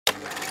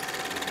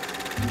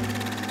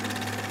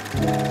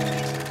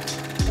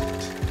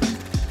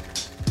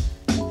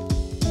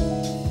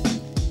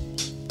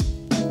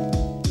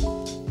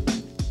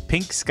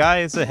Pink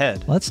Skies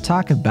Ahead. Let's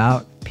talk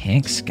about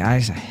Pink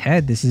Skies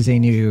Ahead. This is a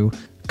new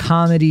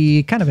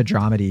comedy, kind of a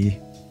dramedy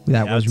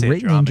that was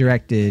written and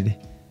directed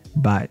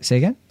by... Say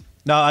again?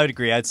 No, I would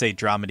agree. I'd say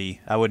dramedy.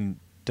 I wouldn't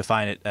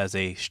define it as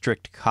a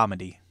strict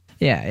comedy.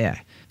 Yeah.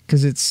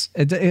 Because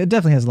it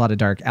definitely has a lot of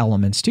dark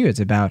elements, too. It's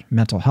about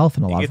mental health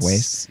in a lot of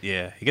ways.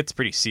 Yeah, it gets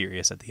pretty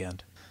serious at the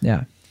end.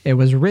 Yeah. It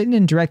was written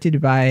and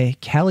directed by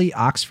Kelly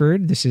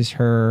Oxford. This is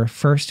her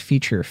first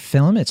feature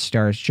film. It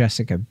stars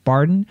Jessica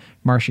Barden,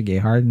 Marcia Gay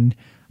Harden,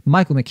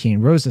 Michael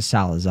McKean, Rosa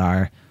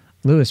Salazar,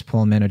 Lewis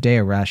Pullman,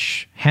 Odeya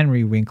Rush,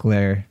 Henry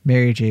Winkler,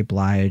 Mary J.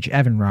 Blige,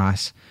 Evan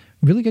Ross.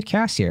 Really good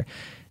cast here.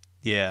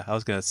 Yeah, I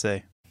was going to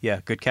say.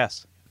 Yeah, good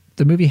cast.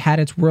 The movie had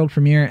its world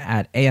premiere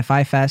at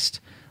AFI Fest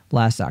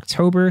last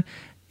October,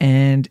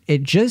 and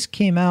it just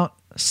came out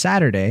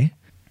Saturday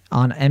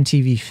on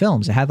MTV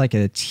Films. It had like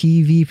a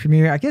TV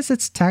premiere. I guess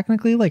it's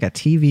technically like a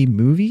TV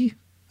movie,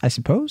 I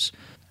suppose.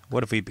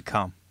 What have we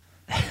become?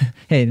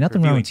 Hey,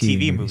 nothing wrong with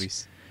TV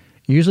movies.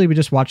 Usually we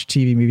just watch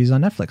TV movies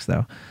on Netflix,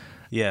 though.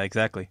 Yeah,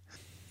 exactly.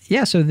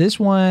 Yeah, so this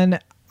one,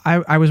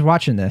 I was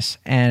watching this,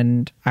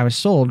 and I was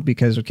sold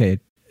because, okay,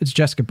 it's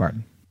Jessica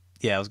Barden.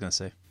 Yeah, I was going to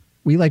say.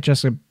 We like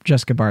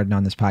Jessica Barden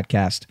on this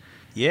podcast.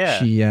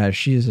 Yeah.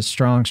 She is a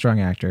strong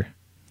actor.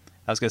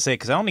 I was going to say,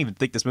 because I don't even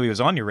think this movie was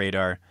on your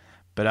radar,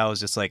 but I was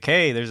just like,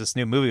 hey, there's this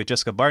new movie with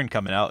Jessica Barden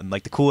coming out, and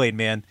like the Kool-Aid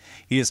Man,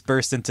 he just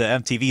burst into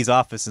MTV's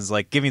office and is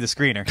like, give me the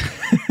screener.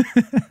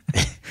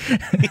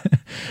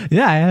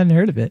 Yeah, I hadn't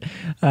heard of it.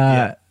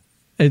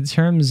 In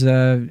terms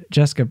of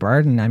Jessica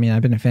Barden, I mean,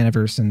 I've been a fan of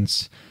her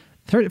since...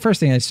 The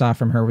first thing I saw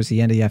from her was The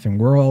End of the Effing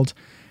World,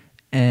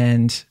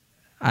 and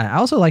I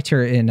also liked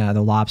her in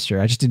The Lobster.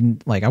 I just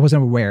didn't, I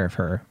wasn't aware of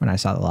her when I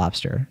saw The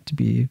Lobster, to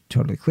be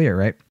totally clear,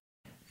 right?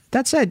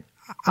 That said,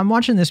 I'm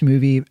watching this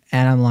movie,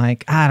 and I'm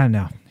like, I don't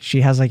know.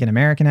 She has like an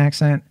American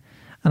accent.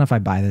 I don't know if I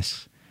buy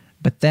this.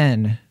 But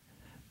then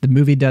the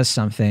movie does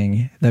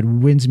something that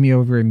wins me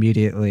over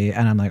immediately,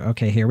 and I'm like,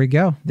 okay, here we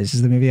go. This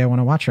is the movie I want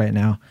to watch right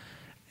now.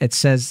 It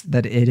says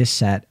that it is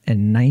set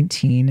in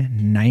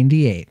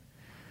 1998.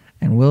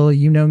 And Will,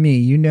 you know me.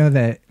 You know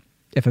that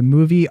if a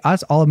movie,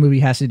 that's all a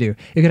movie has to do.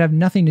 It could have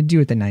nothing to do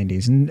with the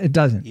 90s, and it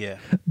doesn't. Yeah.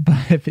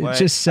 But if it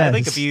just says... I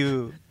think if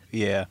you...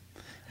 Yeah.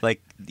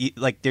 Like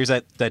there's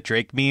that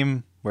Drake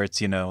meme where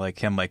it's, like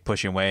him like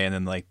pushing away and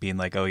then like being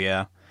like, oh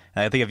yeah.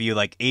 And I think if you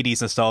like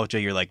 80s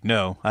nostalgia, you're like,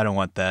 no, I don't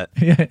want that.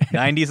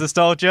 90s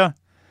nostalgia,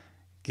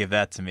 give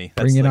that to me.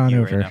 Bring it on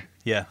over. Right now.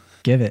 Yeah.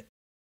 Give it.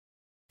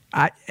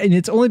 And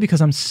it's only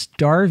because I'm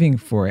starving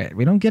for it.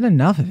 We don't get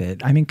enough of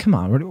it. I mean, come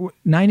on.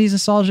 90s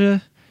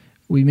nostalgia,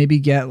 we maybe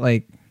get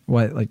like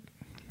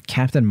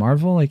Captain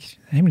Marvel? Like,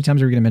 how many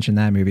times are we going to mention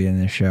that movie in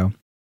this show?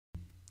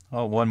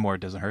 Oh, one more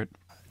doesn't hurt.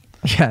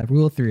 Yeah,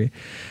 rule 3.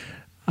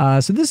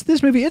 So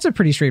this movie, it's a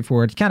pretty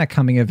straightforward kind of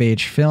coming of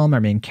age film. Our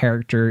main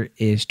character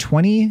is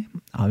 20.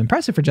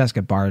 Impressive for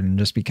Jessica Barden,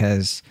 just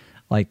because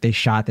like they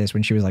shot this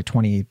when she was like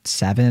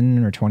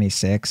 27 or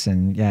 26,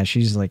 and yeah,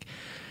 she's like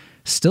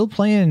still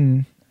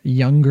playing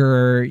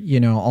younger,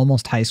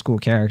 almost high school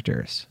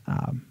characters.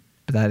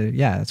 But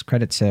that's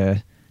credit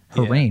to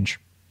her range.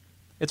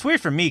 It's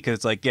weird for me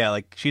because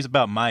like she's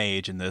about my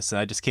age in this, and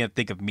I just can't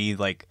think of me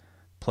like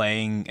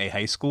playing a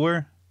high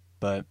schooler.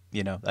 But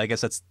I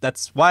guess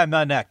that's why I'm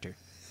not an actor.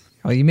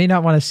 Well, you may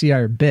not want to see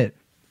our bit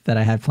that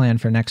I had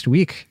planned for next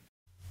week.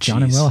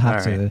 John and Will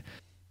have to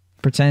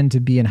pretend to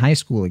be in high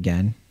school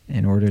again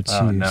in order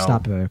to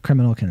stop a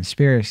criminal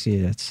conspiracy.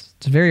 It's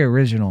a very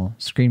original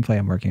screenplay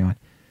I'm working on.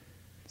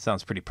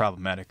 Sounds pretty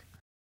problematic.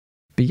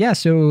 But yeah,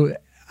 so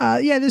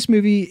this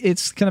movie,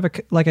 it's kind of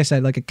like I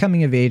said, like a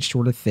coming of age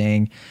sort of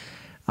thing.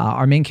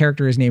 Our main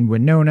character is named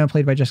Winona,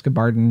 played by Jessica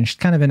Barden. She's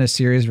kind of in a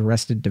series of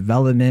Arrested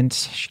Development.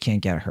 She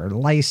can't get her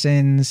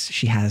license.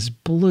 She has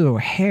blue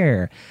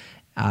hair.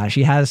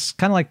 She has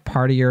kind of like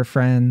partier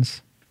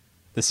friends.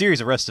 The series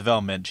of Arrested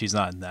Development, she's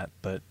not in that,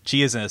 but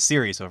she is in a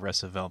series of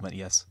Arrested Development,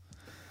 yes.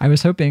 I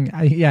was hoping,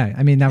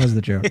 that was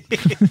the joke.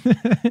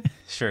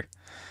 Sure.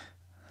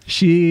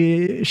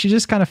 She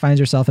just kind of finds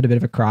herself at a bit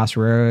of a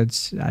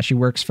crossroads. She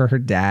works for her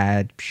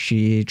dad.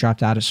 She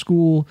dropped out of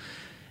school,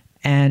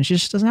 and she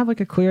just doesn't have like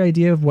a clear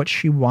idea of what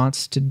she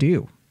wants to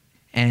do.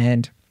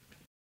 And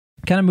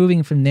kind of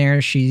moving from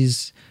there,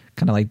 she's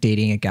kind of like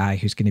dating a guy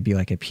who's going to be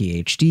like a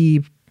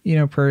PhD,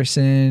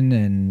 person,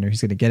 and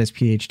he's going to get his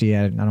PhD.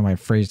 I don't know why I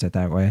phrased it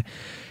that way.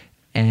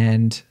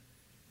 And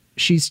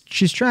she's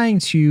trying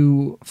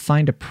to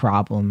find a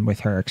problem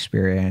with her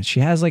experience. She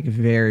has like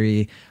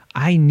very,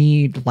 I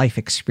need life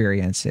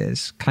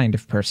experiences kind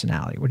of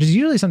personality, which is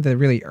usually something that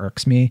really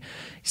irks me.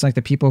 It's like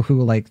the people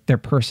who like their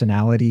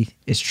personality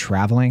is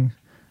traveling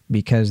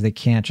because they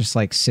can't just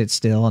like sit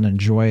still and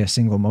enjoy a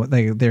single moment.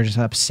 They're just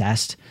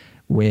obsessed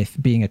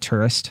with being a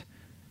tourist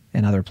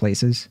in other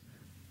places.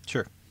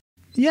 Sure.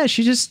 Yeah,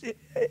 she just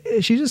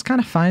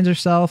kind of finds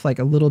herself like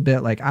a little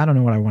bit like, I don't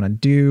know what I want to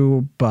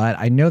do, but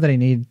I know that I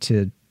need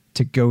to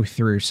to go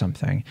through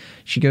something.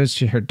 She goes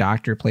to her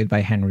doctor, played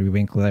by Henry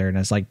Winkler, and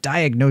is like,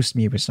 diagnosed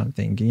me with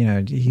something. You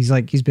know,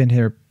 he's been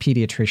her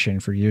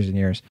pediatrician for years and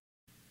years.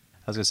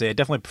 I was gonna say I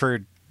definitely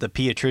preferred the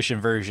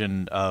pediatrician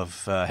version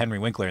of Henry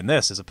Winkler in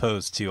this as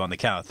opposed to On the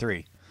Count of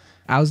Three.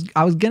 I was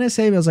gonna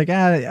say, but I was like,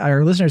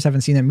 our listeners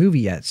haven't seen that movie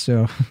yet,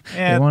 so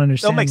yeah, they won't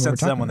understand. It'll make sense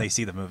to them when they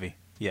see the movie.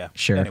 Yeah.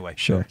 Sure. Anyway,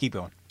 sure. Keep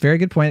going. Very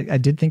good point. I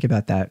did think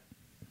about that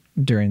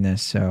during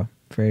this, so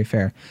very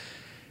fair.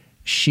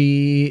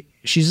 She's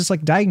just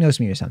like, diagnose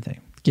me with something.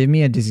 Give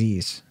me a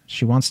disease.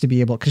 She wants to be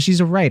able, because she's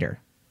a writer.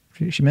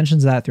 She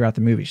mentions that throughout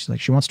the movie. She's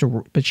like, she wants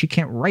to, but she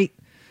can't write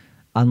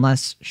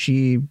unless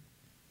she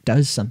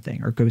does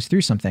something or goes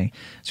through something.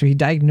 So he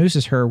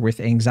diagnoses her with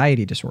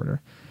anxiety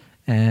disorder,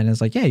 and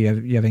is like, yeah,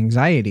 you have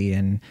anxiety.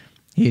 And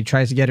he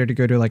tries to get her to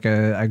go to like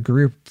a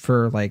group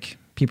for like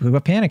people who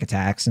have panic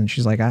attacks. And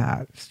she's like,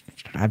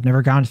 I've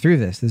never gone through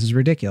this. This is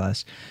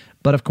ridiculous.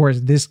 But of course,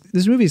 this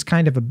movie is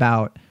kind of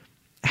about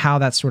how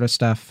that sort of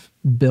stuff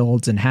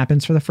builds and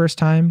happens for the first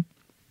time.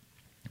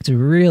 It's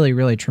really,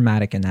 really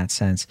traumatic in that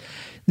sense.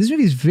 This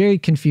movie is very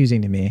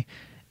confusing to me.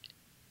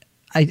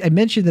 I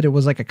mentioned that it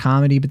was like a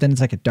comedy, but then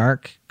it's like a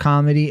dark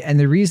comedy. And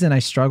the reason I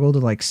struggle to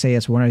like say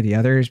it's one or the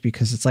other is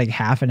because it's like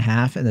half and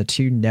half, and the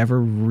two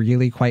never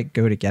really quite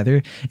go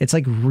together. It's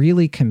like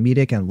really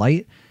comedic and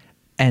light,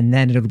 and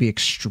then it'll be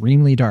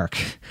extremely dark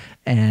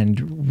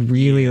and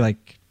really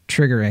like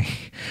triggering.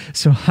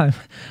 So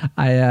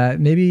I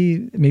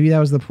maybe that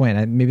was the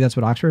point. Maybe that's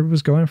what Oxford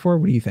was going for.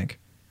 What do you think?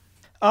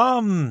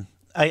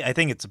 I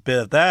think it's a bit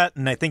of that,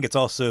 and I think it's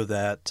also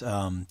that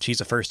she's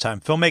a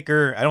first-time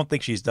filmmaker. I don't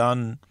think she's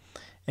done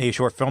any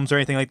short films or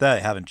anything like that. I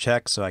haven't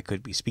checked, so I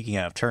could be speaking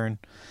out of turn.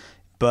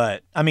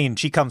 But, I mean,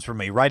 she comes from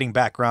a writing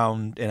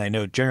background, and I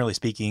know, generally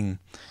speaking,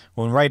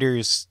 when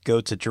writers go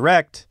to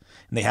direct,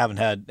 and they haven't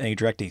had any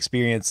directing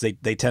experience,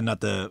 they tend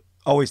not to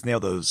always nail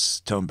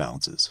those tone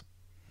balances.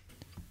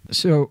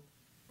 So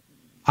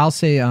I'll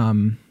say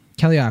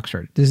Kelly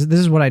Oxford. This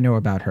is what I know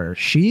about her.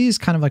 She's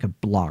kind of like a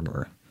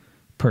blogger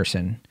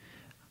person.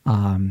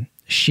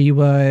 She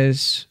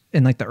was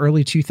in like the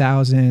early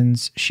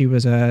 2000s. She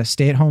was a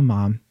stay-at-home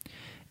mom,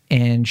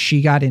 and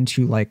she got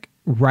into like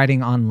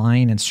writing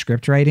online and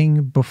script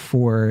writing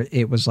before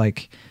it was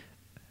like,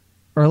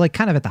 or like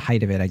kind of at the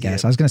height of it, I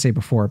guess. Yeah. I was going to say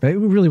before, but it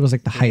really was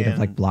like the height of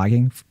like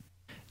blogging.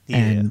 Yeah.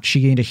 And she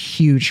gained a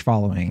huge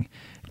following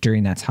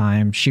during that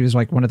time. She was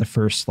like one of the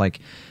first like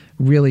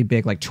really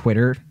big like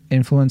Twitter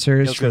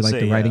influencers for like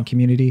the writing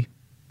community.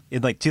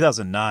 In like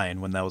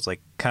 2009, when that was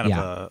like kind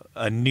of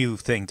a new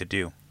thing to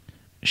do.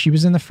 She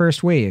was in the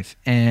first wave,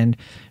 and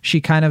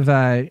she kind of,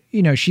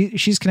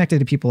 she's connected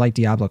to people like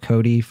Diablo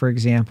Cody, for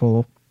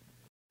example.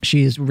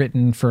 She's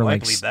written for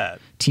like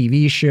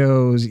TV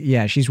shows.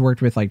 Yeah, she's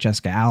worked with like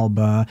Jessica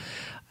Alba,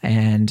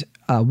 and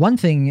one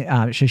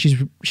thing,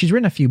 she's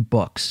written a few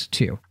books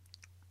too.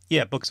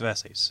 Yeah, books of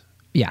essays.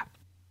 Yeah,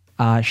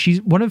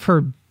 she's one of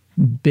her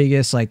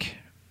biggest like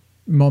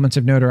moments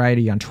of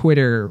notoriety on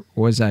Twitter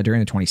was during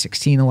the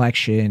 2016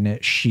 election.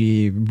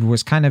 She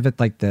was kind of at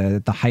like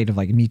the height of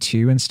like Me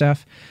Too and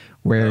stuff,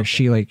 where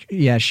she like,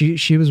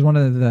 she was one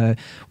of the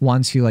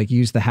ones who like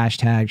used the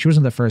hashtag. She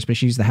wasn't the first, but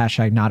she used the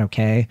hashtag not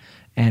okay,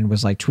 and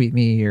was like, tweet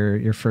me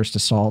your first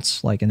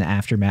assaults, like in the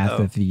aftermath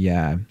of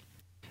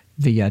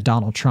the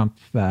Donald Trump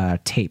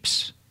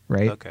tapes,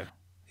 right? Okay.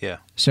 Yeah.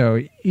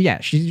 So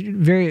yeah, she's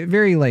very,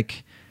 very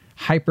like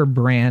hyper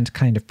brand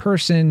kind of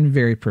person,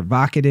 very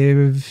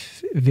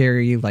provocative,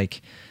 very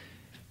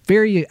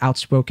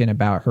outspoken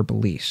about her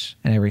beliefs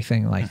and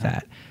everything like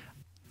that.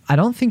 I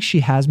don't think she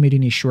has made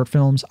any short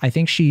films. I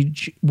think she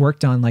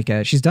worked on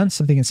she's done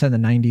something set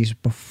in the 90s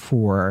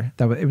before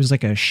that. It was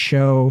like a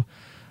show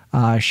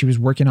she was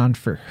working on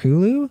for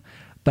Hulu,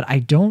 but I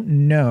don't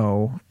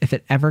know if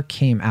it ever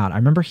came out. I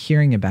remember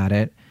hearing about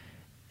it,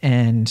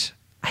 and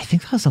I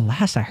think that was the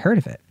last I heard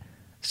of it.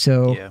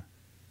 So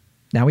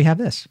now we have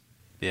this.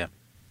 Yeah.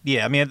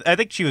 Yeah, I mean, I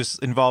think she was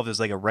involved as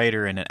like a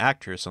writer and an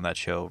actress on that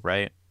show,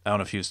 right? I don't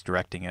know if she was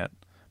directing it,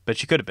 but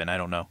she could have been. I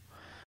don't know.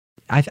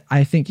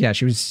 I think,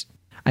 she was.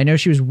 I know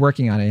she was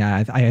working on it.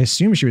 I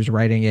assume she was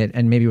writing it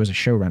and maybe was a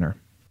showrunner.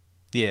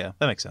 Yeah,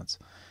 that makes sense.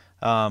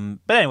 But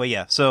anyway,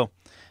 yeah. So,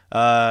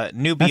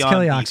 new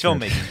beyond the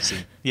filmmaking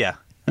scene. Yeah.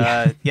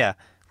 Yeah.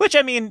 Which,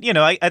 I mean,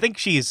 I think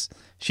she's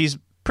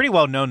pretty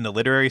well known in the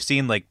literary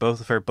scene. Like, both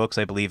of her books,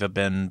 I believe, have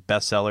been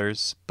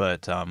bestsellers.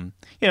 But,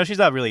 she's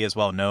not really as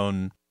well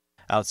known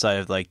outside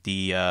of like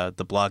the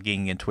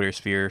blogging and Twitter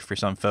sphere for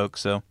some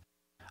folks. So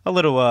a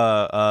little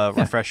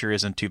refresher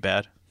isn't too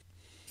bad.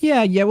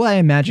 Yeah. Well, I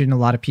imagine a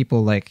lot of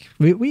people like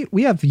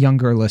we have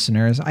younger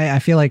listeners. I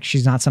feel like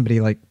she's not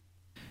somebody like,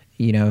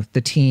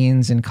 the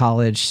teens and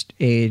college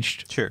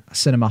aged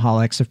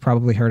cinemaholics have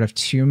probably heard of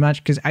too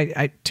much. Cause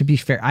I to be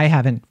fair, I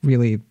haven't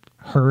really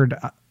heard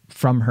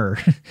from her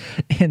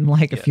in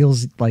it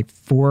feels like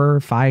 4 or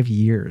 5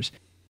 years.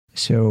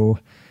 So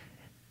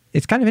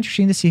it's kind of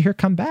interesting to see her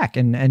come back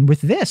and with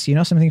this,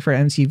 something for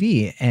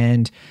MTV.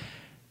 And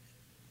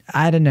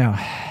I don't know.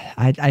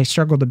 I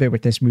struggled a bit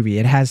with this movie.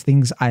 It has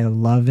things I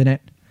love in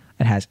it.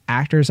 It has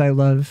actors I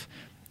love.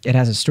 It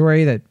has a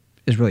story that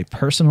is really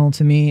personal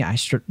to me.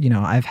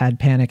 I've had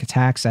panic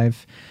attacks.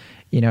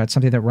 It's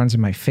something that runs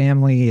in my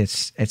family.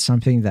 It's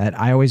something that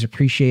I always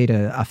appreciate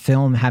a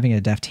film having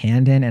a deft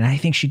hand in. And I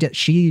think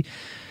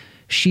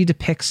she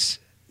depicts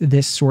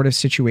this sort of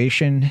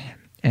situation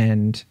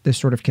and this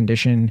sort of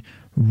condition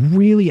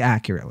really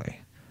accurately,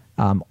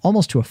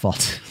 almost to a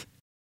fault.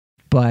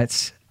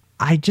 But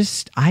I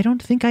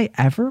don't think I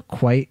ever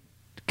quite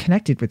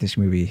connected with this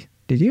movie.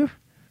 Did you?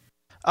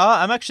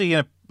 I'm actually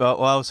gonna.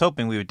 Well, I was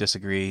hoping we would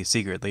disagree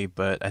secretly,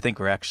 but I think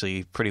we're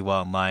actually pretty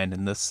well in line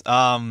in this.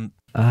 I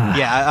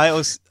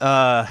was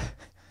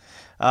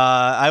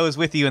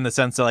with you in the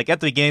sense that, like, at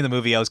the beginning of the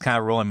movie, I was kind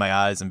of rolling my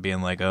eyes and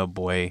being like, "Oh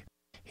boy,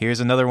 here's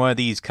another one of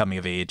these coming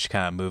of age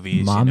kind of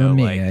movies." Mamma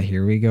mia, like,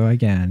 here we go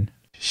again.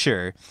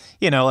 Sure,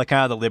 like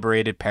kind of the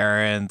liberated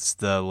parents,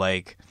 the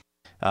like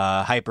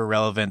hyper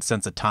relevant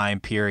sense of time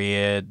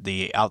period,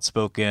 the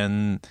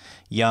outspoken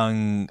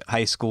young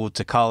high school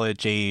to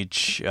college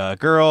age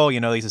girl.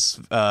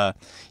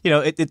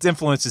 Its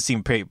influences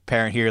seem pretty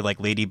apparent here, like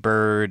Lady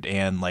Bird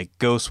and like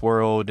Ghost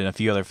World and a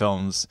few other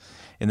films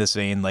in this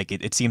vein. Like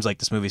it seems like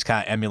this movie's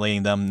kind of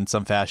emulating them in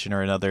some fashion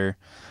or another.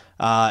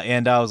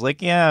 And I was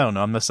like, yeah, I don't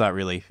know. I'm just not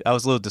really. I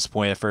was a little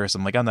disappointed at first.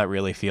 I'm like, I'm not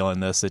really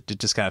feeling this. It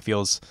just kind of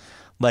feels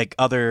like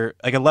a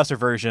lesser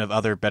version of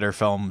other better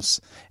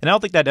films. And I don't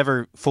think that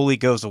ever fully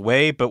goes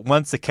away, but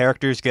once the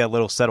characters get a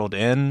little settled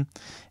in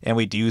and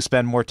we do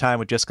spend more time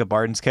with Jessica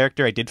Barden's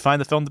character, I did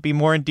find the film to be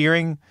more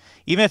endearing.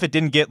 Even if it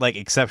didn't get like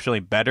exceptionally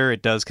better,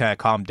 it does kind of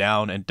calm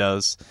down and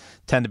does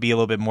tend to be a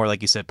little bit more,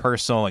 like you said,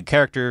 personal and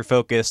character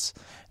focused.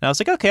 And I was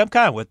like, okay, I'm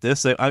kind of with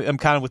this. I'm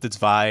kind of with its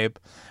vibe.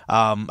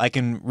 I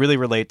can really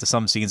relate to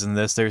some scenes in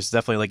this. There's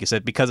definitely, like you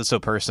said, because it's so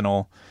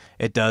personal,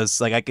 it does,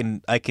 like,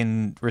 I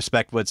can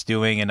respect what it's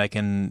doing, and I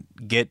can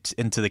get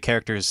into the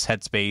character's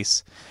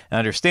headspace and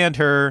understand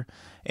her.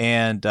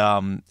 And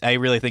I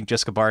really think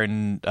Jessica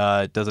Barden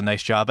does a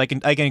nice job. I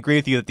can agree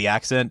with you that the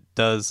accent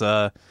does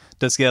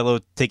get a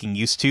little taking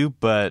used to,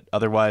 but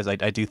otherwise I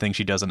do think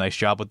she does a nice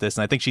job with this,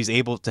 and I think she's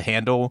able to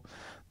handle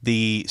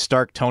the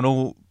stark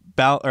tonal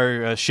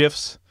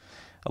shifts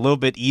a little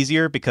bit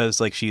easier because,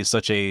 like, she is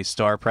such a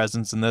star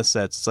presence in this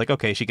that's like,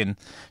 okay, she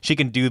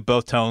can do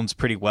both tones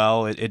pretty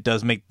well. It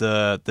does make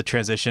the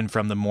transition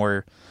from the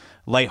more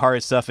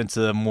lighthearted stuff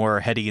into the more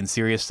heady and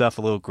serious stuff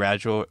a little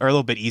gradual, or a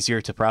little bit easier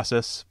to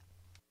process.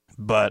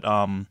 But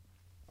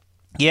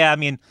yeah, I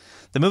mean,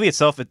 the movie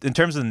itself, in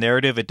terms of the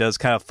narrative, it does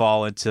kind of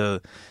fall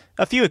into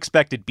a few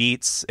expected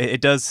beats.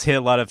 It does hit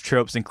a lot of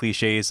tropes and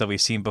cliches that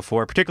we've seen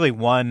before, particularly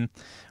one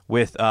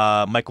with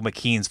Michael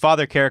McKean's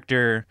father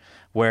character,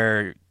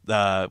 where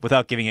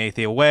without giving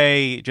anything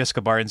away, Jessica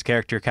Barden's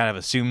character kind of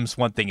assumes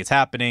one thing is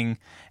happening,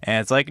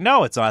 and it's like,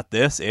 no, it's not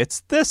this,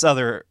 it's this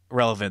other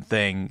relevant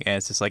thing. And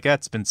it's just like,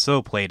 that's been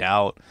so played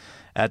out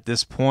at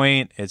this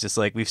point. It's just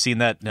like, we've seen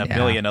that in a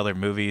million other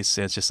movies.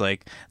 It's just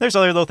like, there's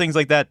other little things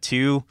like that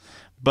too.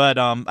 But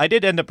I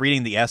did end up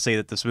reading the essay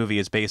that this movie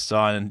is based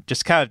on, and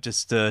just kind of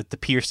to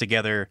pierce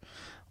together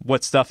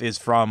what stuff is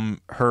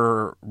from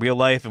her real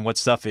life and what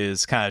stuff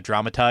is kind of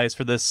dramatized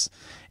for this.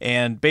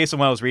 And based on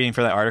what I was reading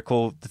for that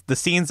article, the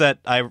scenes that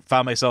I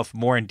found myself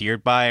more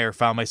endeared by or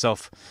found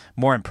myself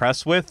more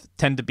impressed with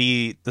tend to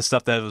be the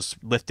stuff that was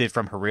lifted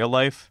from her real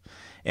life.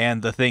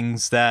 And the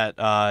things that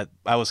I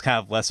was kind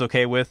of less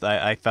okay with,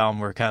 I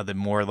found were kind of the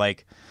more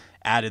like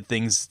added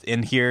things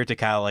in here to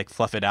kind of like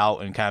fluff it out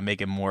and kind of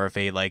make it more of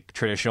a like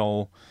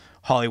traditional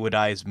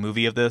Hollywoodized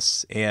movie of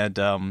this. And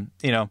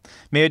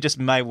maybe just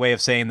my way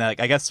of saying that, like,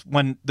 I guess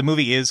when the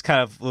movie is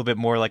kind of a little bit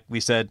more, like we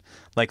said,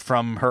 like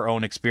from her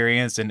own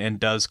experience and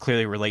does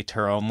clearly relate to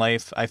her own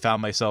life, I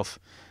found myself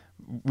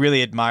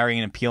really admiring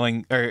and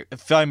feeling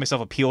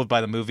myself appealed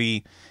by the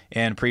movie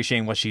and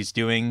appreciating what she's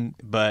doing.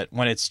 But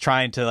when it's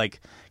trying to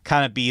like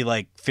kind of be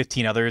like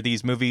 15 other of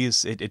these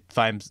movies, I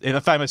find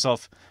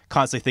myself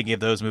constantly thinking of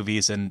those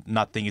movies and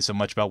not thinking so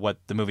much about what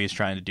the movie is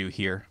trying to do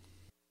here.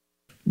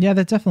 Yeah,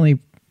 that definitely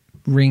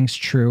rings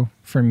true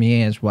for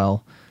me as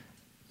well.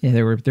 Yeah,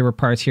 there were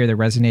parts here that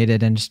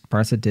resonated and just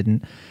parts that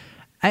didn't.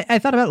 I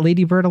thought about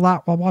Lady Bird a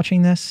lot while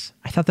watching this.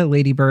 I thought that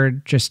Lady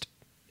Bird just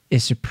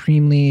is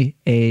supremely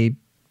a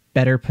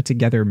better put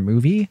together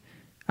movie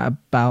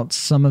about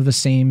some of the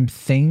same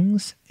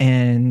things.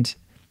 And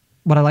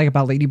what I like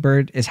about Lady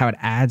Bird is how it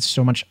adds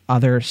so much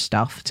other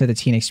stuff to the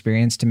teen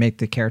experience to make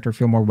the character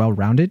feel more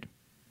well-rounded,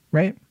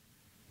 right?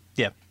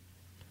 Yeah.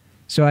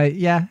 So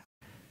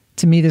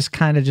to me, this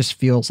kind of just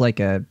feels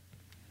like a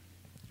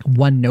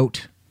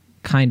one-note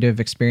kind of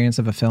experience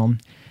of a film.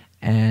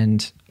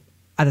 And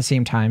at the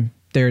same time,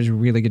 there's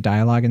really good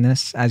dialogue in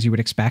this, as you would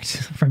expect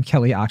from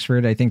Kelly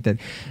Oxford. I think that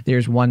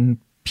there's one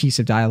piece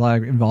of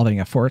dialogue involving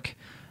a fork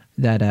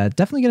that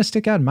definitely going to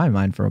stick out in my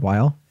mind for a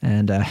while,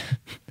 and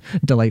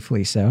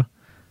delightfully so.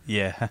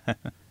 Yeah.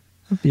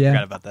 Yeah.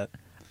 Forgot about that.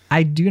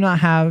 I do not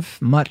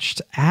have much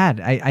to add.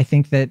 I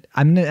think that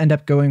I'm going to end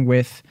up going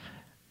with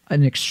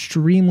an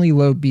extremely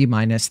low B-.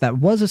 That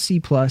was a C+,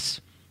 but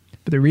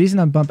the reason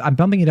I'm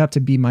bumping it up to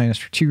B-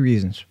 for two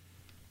reasons.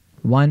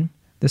 One,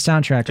 the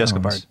soundtrack. Jessica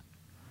Barden.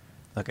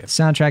 Okay. The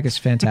soundtrack is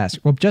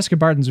fantastic. Well, Jessica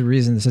Barton's the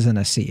reason this isn't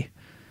a C.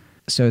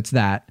 So it's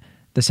that,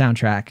 the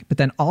soundtrack. But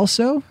then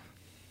also,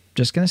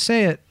 just going to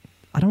say it,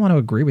 I don't want to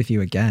agree with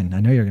you again.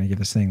 I know you're going to give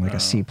this thing like a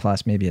C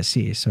plus, maybe a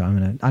C. So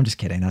I'm just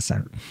kidding. That's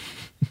not,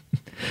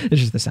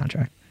 it's just the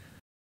soundtrack.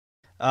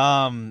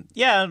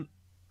 Yeah.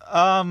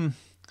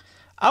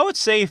 I would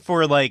say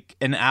for like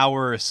an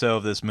hour or so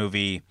of this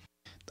movie,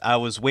 I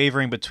was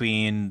wavering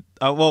between.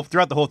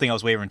 Throughout the whole thing, I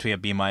was wavering between a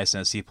B minus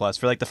and a C plus.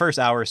 For like the first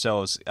hour or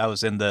so, I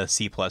was in the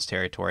C plus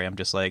territory. I'm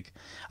just like,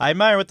 I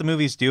admire what the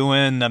movie's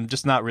doing. I'm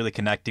just not really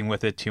connecting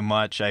with it too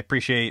much. I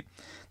appreciate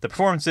the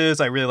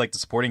performances. I really like the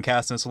supporting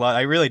cast in this a lot.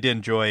 I really did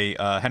enjoy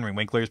Henry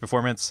Winkler's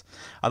performance.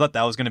 I thought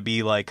that was going to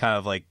be like kind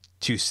of like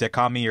too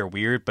sitcom-y or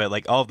weird, but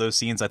like all of those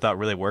scenes I thought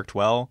really worked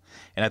well,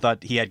 and I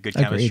thought he had good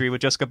chemistry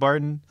with Jessica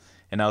Barton.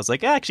 And I was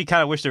like, I actually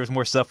kind of wish there was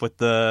more stuff with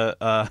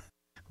the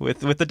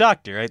with the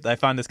doctor. I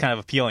found this kind of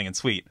appealing and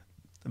sweet.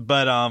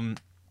 But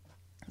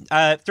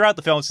throughout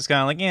the film, it's just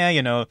kind of like,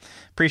 yeah,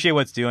 appreciate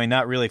what it's doing,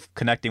 not really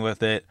connecting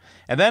with it.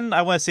 And then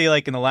I want to say,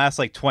 like, in the last,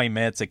 like, 20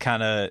 minutes, it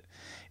kind of,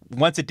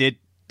 once it did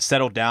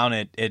settle down,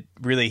 it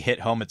really hit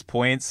home its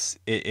points.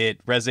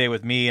 It resonated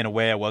with me in a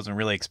way I wasn't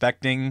really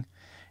expecting.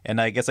 And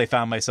I guess I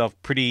found myself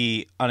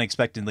pretty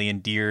unexpectedly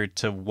endeared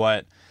to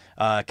what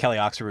Kelly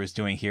Oxford was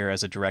doing here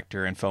as a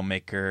director and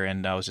filmmaker.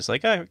 And I was just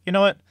like, oh, you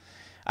know what?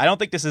 I don't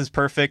think this is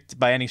perfect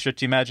by any stretch of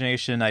the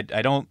imagination. I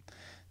don't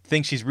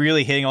think she's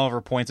really hitting all of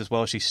her points as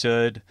well as she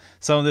should.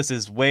 Some of this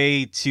is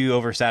way too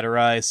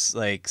oversaturized.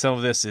 Like, some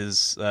of this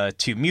is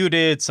too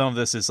muted. Some of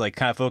this is like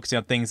kind of focusing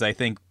on things I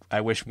think I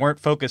wish weren't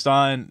focused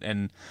on,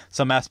 and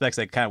some aspects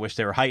I kind of wish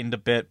they were heightened a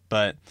bit.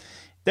 But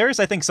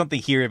there's, I think,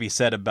 something here to be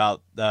said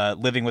about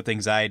living with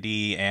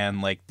anxiety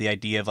and like the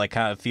idea of like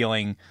kind of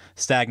feeling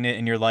stagnant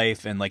in your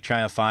life and like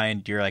trying to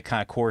find your like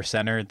kind of core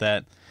center.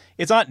 That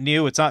it's not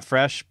new, it's not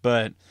fresh,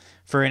 but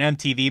for an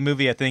MTV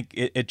movie, I think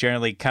it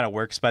generally kind of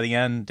works by the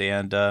end.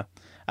 And I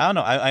don't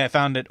know, I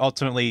found it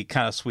ultimately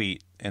kind of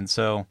sweet. And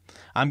so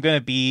I'm going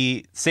to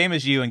be same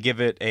as you and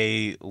give it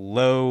a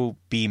low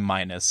B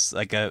minus,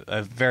 like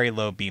a very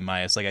low B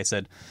minus. Like I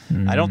said,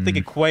 I don't think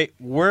it quite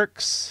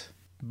works,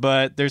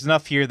 but there's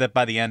enough here that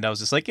by the end I was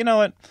just like, you know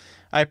what?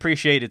 I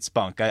appreciate its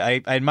spunk.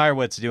 I admire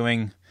what it's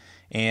doing,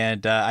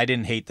 and I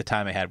didn't hate the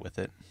time I had with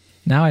it.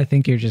 Now I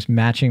think you're just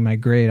matching my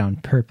grade on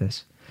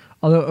purpose.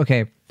 Although,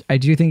 okay, I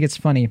do think it's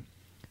funny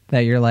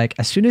that you're like,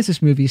 as soon as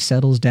this movie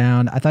settles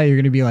down, I thought you were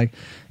going to be like,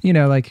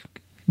 like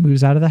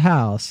moves out of the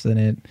house and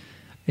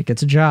it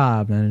gets a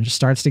job and it just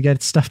starts to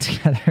get stuff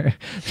together.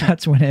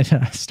 That's when it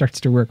starts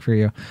to work for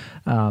you.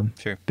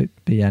 Sure. But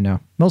yeah,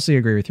 no, mostly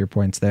agree with your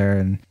points there.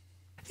 And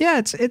yeah,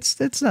 it's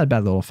not a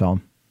bad little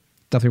film.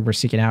 Definitely worth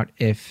seeking out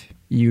if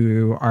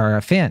you are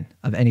a fan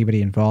of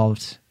anybody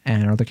involved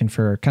and are looking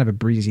for kind of a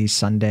breezy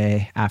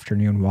Sunday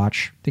afternoon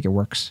watch. I think it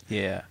works.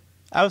 Yeah.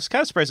 I was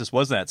kind of surprised this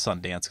wasn't at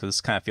Sundance, because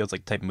this kind of feels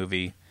like the type of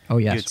movie. Oh,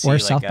 yes. Or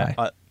South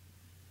by.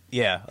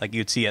 Yeah, like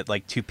you'd see at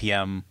like 2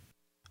 p.m.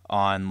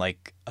 on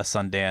like a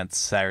Sundance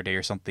Saturday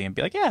or something and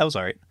be like, yeah, it was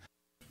all right.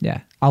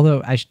 Yeah.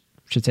 Although I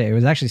should say it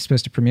was actually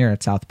supposed to premiere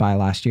at South by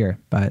last year,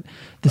 but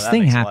this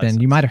thing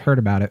happened. You might have heard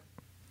about it.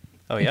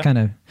 Oh, yeah?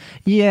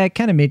 It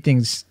kind of made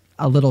things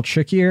a little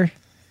trickier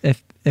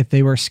if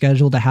they were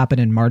scheduled to happen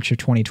in March of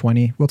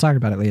 2020. We'll talk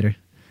about it later.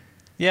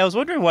 Yeah, I was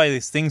wondering why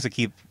these things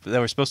that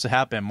were supposed to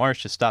happen in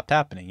March just stopped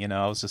happening.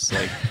 I was just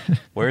like,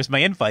 where's my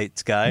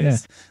invites,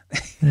 guys?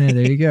 Yeah,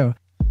 there you go.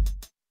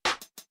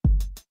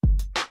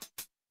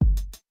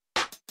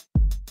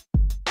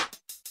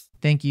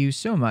 Thank you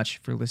so much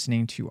for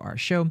listening to our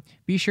show.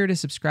 Be sure to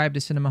subscribe to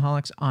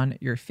Cinemaholics on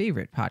your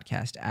favorite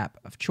podcast app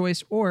of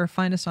choice or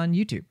find us on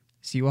YouTube.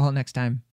 See you all next time.